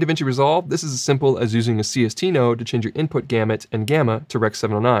if you're using DaVinci Resolve, this is as simple as using a CST node to change your input gamut and gamma to Rec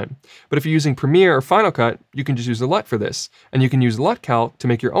 709. But if you're using Premiere or Final Cut, you can just use a LUT for this. And you can use LUT Calc to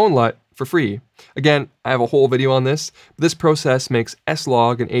make your own LUT for free. Again, I have a whole video on this. But this process makes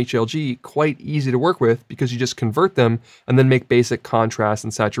S-Log and HLG quite easy to work with because you just convert them and then make basic contrast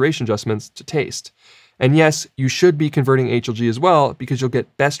and saturation adjustments to taste. And yes, you should be converting HLG as well because you'll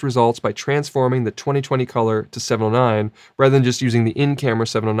get best results by transforming the 2020 color to 709 rather than just using the in-camera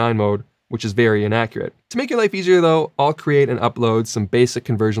 709 mode, which is very inaccurate. To make your life easier though, I'll create and upload some basic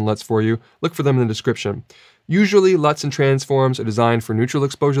conversion LUTs for you. Look for them in the description. Usually LUTs and transforms are designed for neutral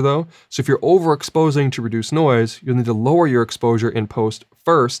exposure though, so if you're overexposing to reduce noise, you'll need to lower your exposure in post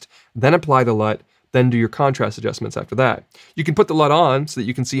first, then apply the LUT, then do your contrast adjustments after that. You can put the LUT on so that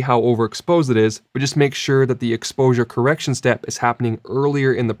you can see how overexposed it is, but just make sure that the exposure correction step is happening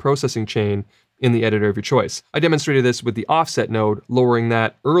earlier in the processing chain in the editor of your choice. I demonstrated this with the offset node, lowering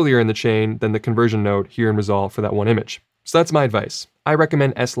that earlier in the chain than the conversion node here in Resolve for that one image. So that's my advice. I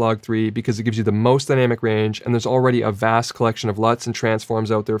recommend S-Log 3 because it gives you the most dynamic range, and there's already a vast collection of LUTs and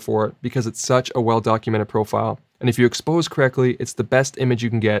transforms out there for it because it's such a well-documented profile. And if you expose correctly, it's the best image you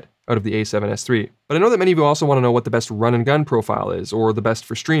can get out of the A7S III. But I know that many of you also want to know what the best run and gun profile is, or the best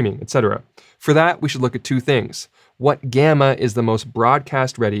for streaming, etc. For that, we should look at two things. What gamma is the most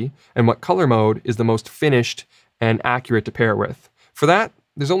broadcast ready, and what color mode is the most finished and accurate to pair it with. For that,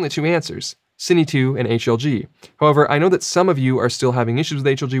 there's only two answers. Cine 2 and HLG. However, I know that some of you are still having issues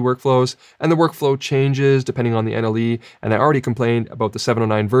with HLG workflows, and the workflow changes depending on the NLE, and I already complained about the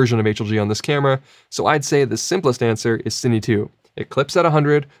 709 version of HLG on this camera, so I'd say the simplest answer is Cine 2. It clips at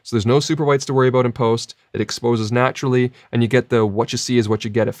 100, so there's no super whites to worry about in post, it exposes naturally, and you get the what you see is what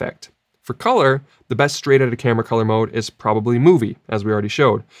you get effect. For color, the best straight out of camera color mode is probably movie, as we already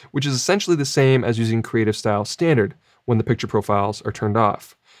showed, which is essentially the same as using Creative Style Standard when the picture profiles are turned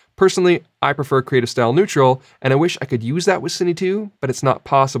off. Personally, I prefer Creative Style Neutral, and I wish I could use that with Cine 2, but it's not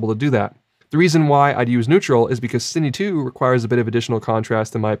possible to do that. The reason why I'd use Neutral is because Cine 2 requires a bit of additional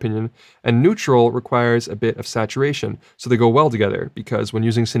contrast in my opinion, and Neutral requires a bit of saturation, so they go well together, because when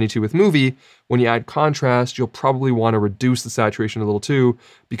using Cine 2 with movie, when you add contrast, you'll probably want to reduce the saturation a little too,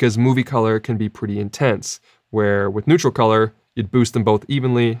 because movie color can be pretty intense, where with neutral color, you'd boost them both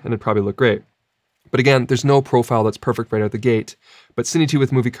evenly, and it'd probably look great. But again, there's no profile that's perfect right out the gate, but Cine 2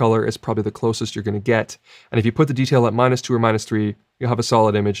 with movie color is probably the closest you're going to get, and if you put the detail at -2 or -3, you'll have a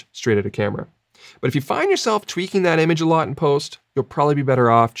solid image straight out of camera. But if you find yourself tweaking that image a lot in post, you'll probably be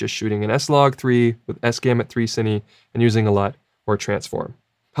better off just shooting an S-Log 3 with S-Gamut 3 Cine and using a LUT or a transform.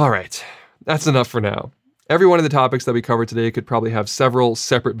 Alright, that's enough for now. Every one of the topics that we covered today could probably have several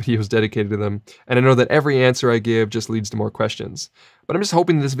separate videos dedicated to them, and I know that every answer I give just leads to more questions. But I'm just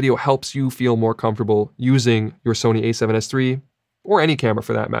hoping that this video helps you feel more comfortable using your Sony a7S III, or any camera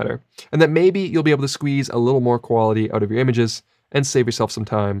for that matter, and that maybe you'll be able to squeeze a little more quality out of your images and save yourself some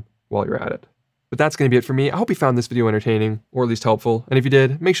time while you're at it. But that's going to be it for me. I hope you found this video entertaining, or at least helpful, and if you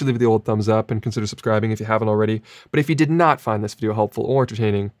did, make sure to leave the old thumbs up and consider subscribing if you haven't already. But if you did not find this video helpful or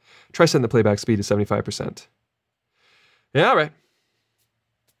entertaining, try setting the playback speed to 75%. Yeah, alright.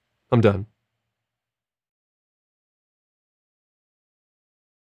 I'm done.